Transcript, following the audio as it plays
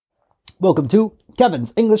Welcome to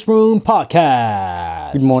Kevin's English Room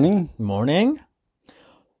Podcast. Good morning. Good morning.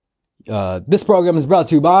 This program is brought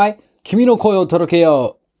to you by Kimi no Koi o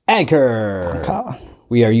Torokeo Anchor.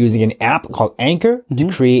 We are using an app called Anchor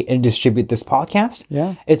to create and distribute this podcast.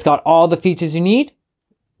 Yeah. It's got all the features you need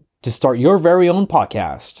to start your very own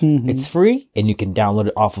podcast. It's free and you can download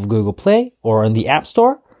it off of Google Play or in the App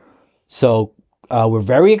Store. So we're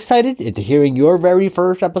very excited into hearing your very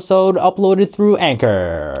first episode uploaded through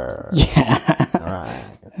Anchor. Yeah. All right.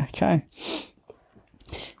 Okay.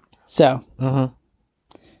 So.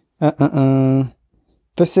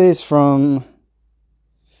 This is from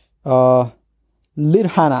Little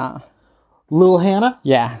Hannah. Little Hannah?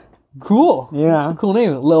 Yeah. Cool. Yeah. Cool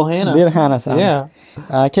name. Little Hannah. Little Hannah さん。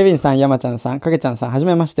Yeah. ケビンさん、山ちゃんさん、かけちゃんさん、はじ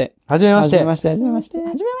めまして。はじめまして。はじめまして。はじめまして。は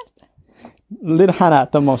じめまして。Little Hannah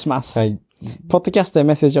と申します。はい。ポッドキャストで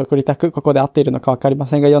メッセージを送りたく、ここで合っているのかわかりま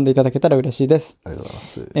せんが、読んでいただけたら嬉しいです。ありがとうご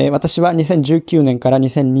ざいます。私は2019年から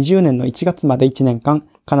2020年の1月まで1年間、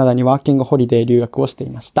カナダにワーキングホリデー留学をしてい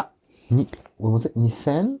ました。What was it?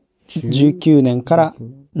 2019年から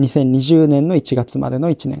2020年の1月までの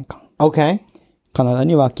1年間。Okay. カナダ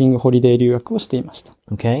にワーキングホリデー留学をしていました。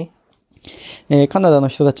Okay. カナダの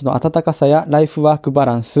人たちの温かさやライフワークバ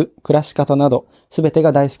ランス、暮らし方など、すべて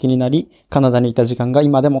が大好きになり、カナダにいた時間が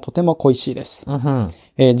今でもとても恋しいです。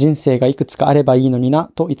人生がいくつかあればいいのに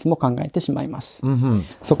な、といつも考えてしまいます。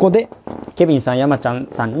そこで、ケビンさん、山ちゃん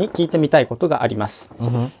さんに聞いてみたいことがあります。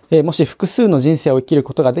もし複数の人生を生きる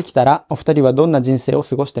ことができたら、お二人はどんな人生を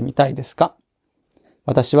過ごしてみたいですか？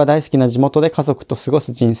私は大好きな地元で家族と過ご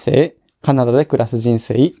す人生、カナダで暮らす人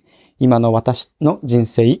生、今の私の人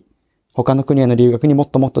生、他の国への留学にも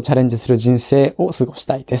っともっとチャレンジする人生を過ごし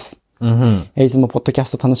たいです。いつもポッドキャ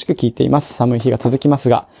スト楽しく聞いています。寒い日が続きます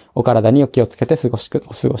が、お体にお気をつけてお過ごし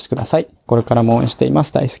ください。これからも応援していま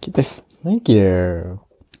す。大好きです。Thank you.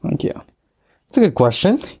 Thank you. It's a good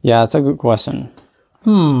question. Yeah, it's a good question.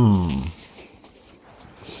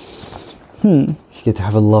 You get to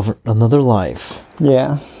have another life.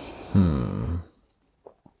 Yeah.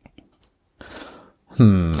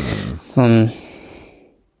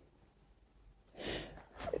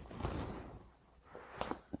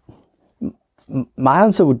 My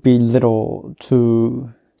answer would be little to,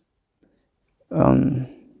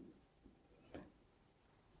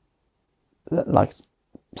 like,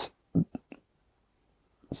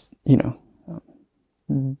 you know,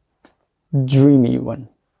 dreamy one.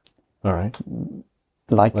 All right.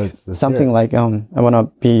 Like let's something like, I want to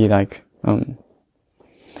be like,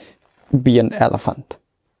 be an elephant.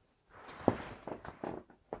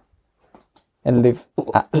 And live,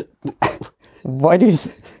 why do you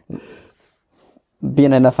be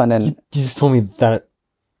an elephant and... You just told me that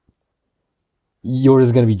yours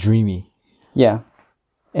is going to be dreamy. Yeah.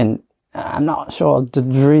 And I'm not sure the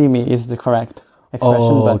dreamy is the correct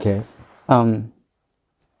expression, but... okay.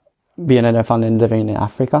 Be an elephant and living in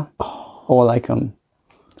Africa. Or like,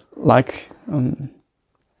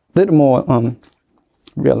 little more,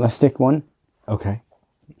 realistic one. Okay.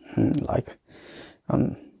 Like,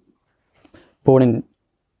 born in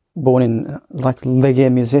like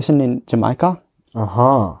reggae musician in Jamaica.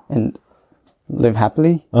 And live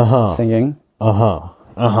happily. Singing. Yeah,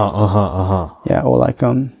 or like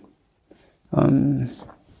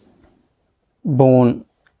born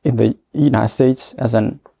in the United States as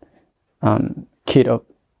an kid of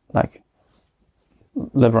like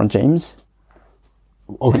LeBron James.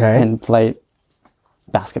 Okay. And play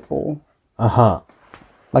basketball.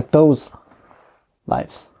 Like those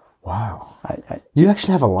lives. Wow. You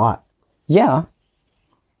actually have a lot. Yeah.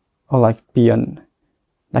 Or like be an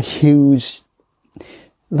like huge,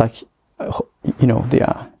 like the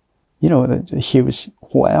huge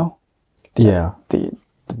whale. The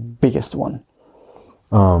biggest one.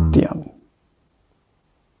 What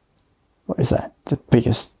is that? The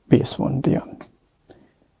biggest one. The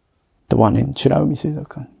one in Chiraumi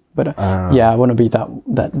Suizokan. But I want to be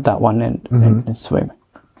that one and swim.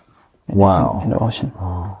 In the ocean.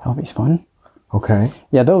 That'll be fun. Okay.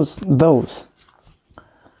 Yeah, those.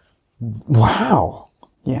 Wow.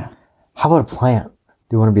 Yeah. How about a plant?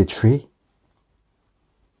 Do you want to be a tree?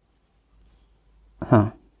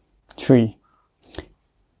 Tree.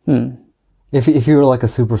 If you were like a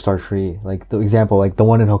superstar tree, like the example, like the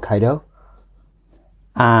one in Hokkaido.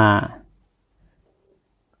 I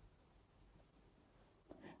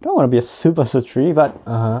don't want to be a superstar tree, but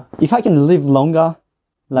if I can live longer,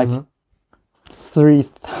 like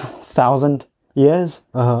 3,000 years,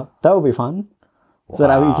 that would be fun. So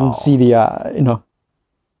that we can see the,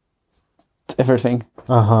 everything.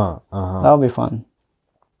 That would be fun.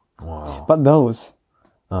 Wow. But those.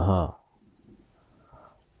 Wow.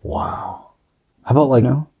 Wow. How about like,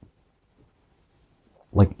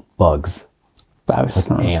 like bugs, Bugs.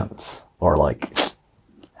 like ants, or like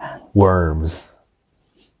worms,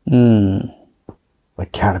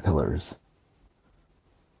 like caterpillars?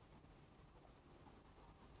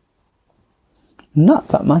 Not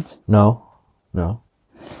that much. No.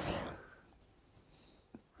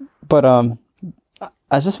 But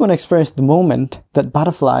I just want to experience the moment that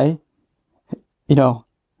butterfly,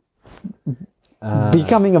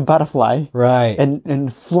 becoming a butterfly, Right.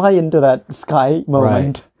 and fly into that sky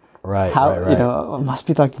moment. Right. How right. it must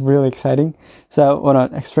be like really exciting. So I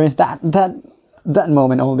want to experience that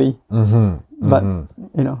moment only. But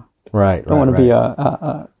Right. don't want to be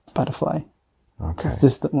a butterfly. Okay. It's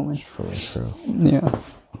just that moment. True. Yeah.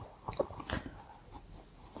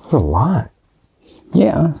 That's a lot.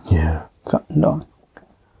 Yeah. Yeah. No.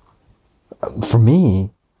 For me,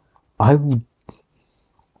 I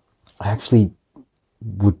actually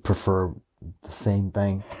would prefer the same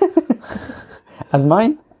thing. As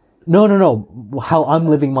mine? No. How I'm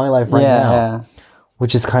living my life right now. Yeah.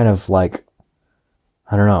 Which is kind of like,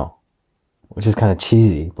 I don't know, which is kind of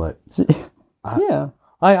cheesy, but Yeah.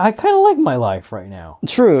 I kind of like my life right now.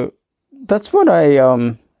 True. That's what I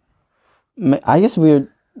guess we're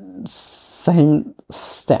same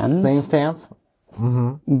stance. Same stance?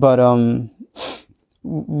 Mm-hmm. But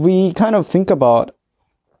we kind of think about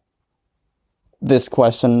this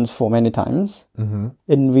question for many times. Mm-hmm.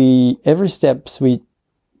 And every steps we,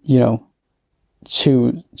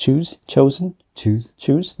 chosen? Choose.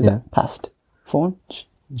 Is Yeah. that past form?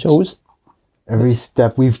 Chose? Every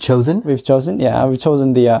step we've chosen? We've chosen? Yeah, we've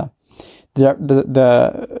chosen the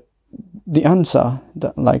answer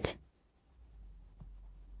that, like,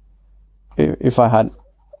 if I had,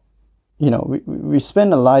 we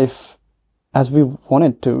spend a life as we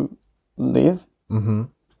wanted to live. Mm-hmm.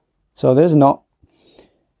 So there's not,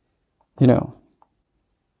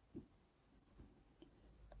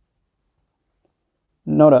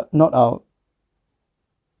 not a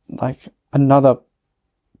like another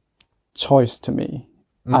choice to me,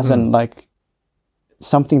 as in like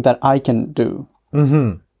something that I can do.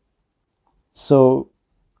 Mm-hmm. So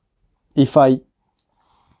if I,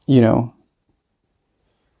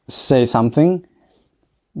 say something,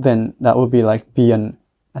 then that would be like being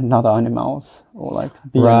another animals, or like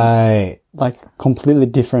being Right. like completely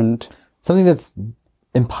different. Something that's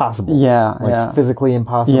impossible. Yeah, like yeah. physically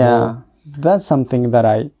impossible. Yeah, that's something that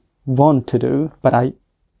I want to do, but I,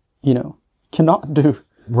 cannot do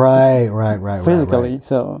Right. physically. Right.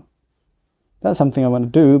 So that's something I want to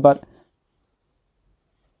do, but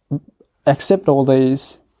accept all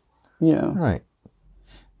these, Right.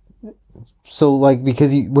 So, like,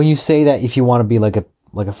 because when you say that if you want to be like a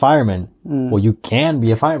fireman, well, you can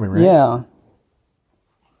be a fireman, right? Yeah.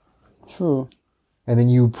 True. And then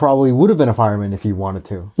you probably would have been a fireman if you wanted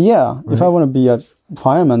to. Yeah. Right? If I want to be a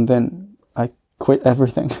fireman, then I quit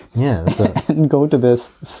everything. Yeah. That's it. And go to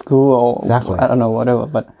this school or Exactly. I don't know, whatever.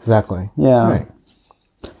 But Exactly. yeah. Right.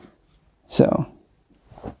 So.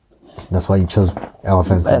 That's why you chose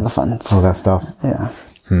elephants. Elephants. All that stuff. Yeah.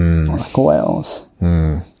 Or like whales.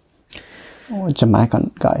 Or a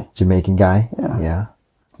Jamaican guy. Jamaican guy. Yeah.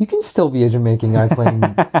 You can still be a Jamaican guy playing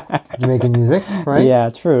Jamaican music, right? Yeah,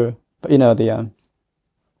 true. But the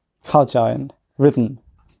culture and rhythm.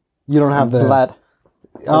 You don't have the blood.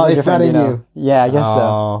 Oh, it's not in you. Yeah, I guess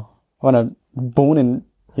so. When I'm born in,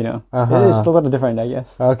 it's a little different, I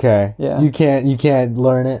guess. Okay. Yeah. You can't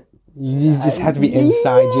learn it. You just have to be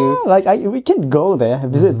inside you. Like we can go there,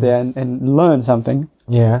 visit there, and learn something.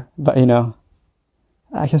 Yeah. But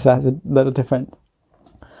I guess that's a little different.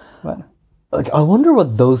 But like, I wonder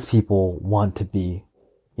what those people want to be.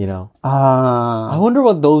 I I wonder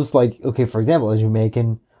what those, like, okay, for example, a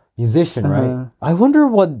Jamaican musician, right? I wonder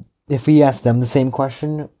what, if we ask them the same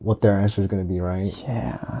question, what their answer is going to be, right?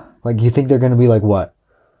 Yeah. Like, you think they're going to be like what?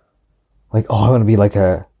 Like, oh, I want to be like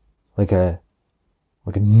a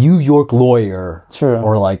New York lawyer. True.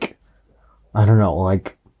 Or like, I don't know,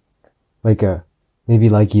 like maybe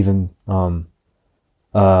like even,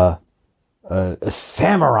 a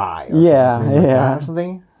samurai. Or Yeah, something like yeah. that or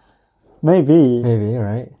something. Maybe.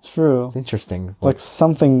 Right? True. It's interesting. Like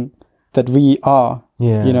something that we are.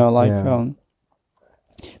 Yeah.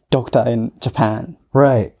 Doctor in Japan.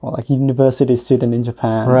 Right. Or like university student in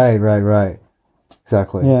Japan. Right.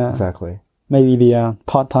 Exactly. Yeah. Exactly. Maybe the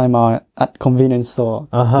part-timer at convenience store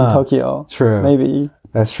in Tokyo. True. Maybe.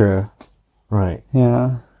 That's true. Right.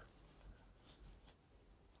 Yeah.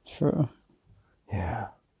 True. Yeah.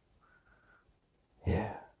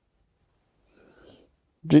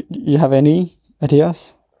 Do you have any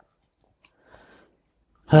ideas?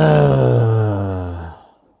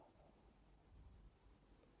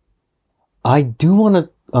 I do want to,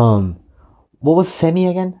 what was semi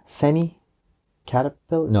again? Semi?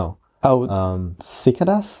 Caterpillar? No. Oh,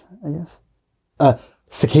 cicadas, I guess.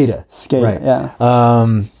 Cicada. Cicada, right. yeah.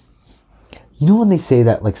 You know when they say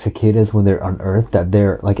that like cicadas when they're on Earth, that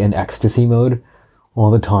they're like in ecstasy mode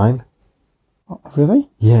all the time? Oh, really?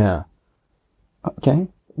 Yeah. Okay.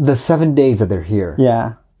 The 7 days that they're here.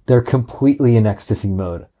 Yeah. They're completely in ecstasy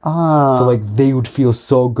mode. Ah. So like they would feel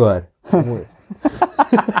so good.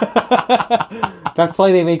 That's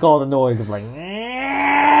why they make all the noise of like,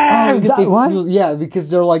 because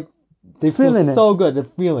they're like, they feel so good. They're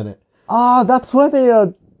feeling it. Ah, that's why they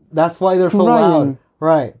are. That's why they're so loud.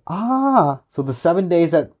 Right. Ah. So the 7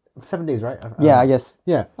 days 7 days, right? Yeah, I guess.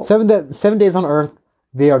 Yeah. 7 days on Earth,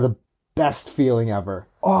 they are the best feeling ever.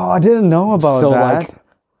 Oh, I didn't know about that.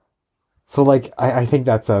 I think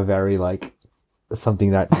that's a very like,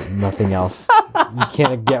 something that nothing else, you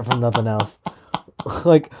can't get from nothing else.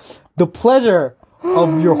 Like, the pleasure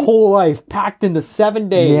of your whole life packed into 7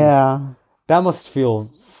 days. Yeah. That must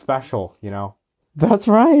feel special, you know? That's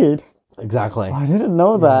right. Exactly. I didn't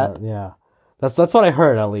know that. Yeah. That's what I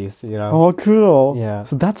heard, at least, you know? Oh, cool. Yeah.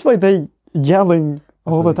 So that's why they yelling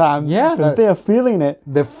all the time. Yeah. Because they are feeling it.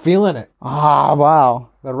 They're feeling it. Ah, wow.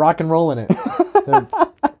 They're rock and rolling it.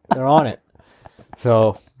 They're on it.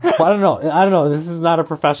 So, I don't know. This is not a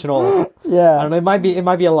professional. Yeah. I don't know. It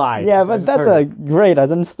might be a lie. Yeah, but that's a great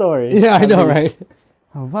as a story. Yeah, I know, right?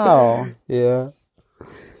 Oh, wow. Yeah.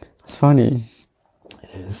 It's funny. It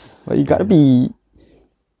is. But you gotta be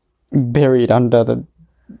buried under the...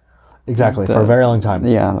 Exactly, for a very long time.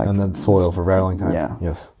 Yeah. Like, and the soil for a very long time. Yeah.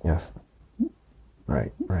 Yes.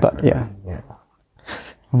 Right. But, right, yeah. Yeah.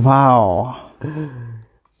 Wow.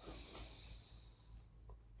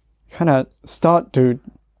 Kind of start to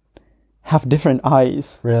have different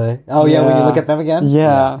eyes. Really? Oh, yeah, when you look at them again?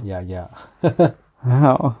 Yeah. Yeah.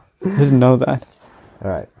 Wow. I didn't know that. All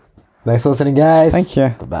right. Nice listening, guys. Thank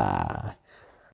you. Bye-bye.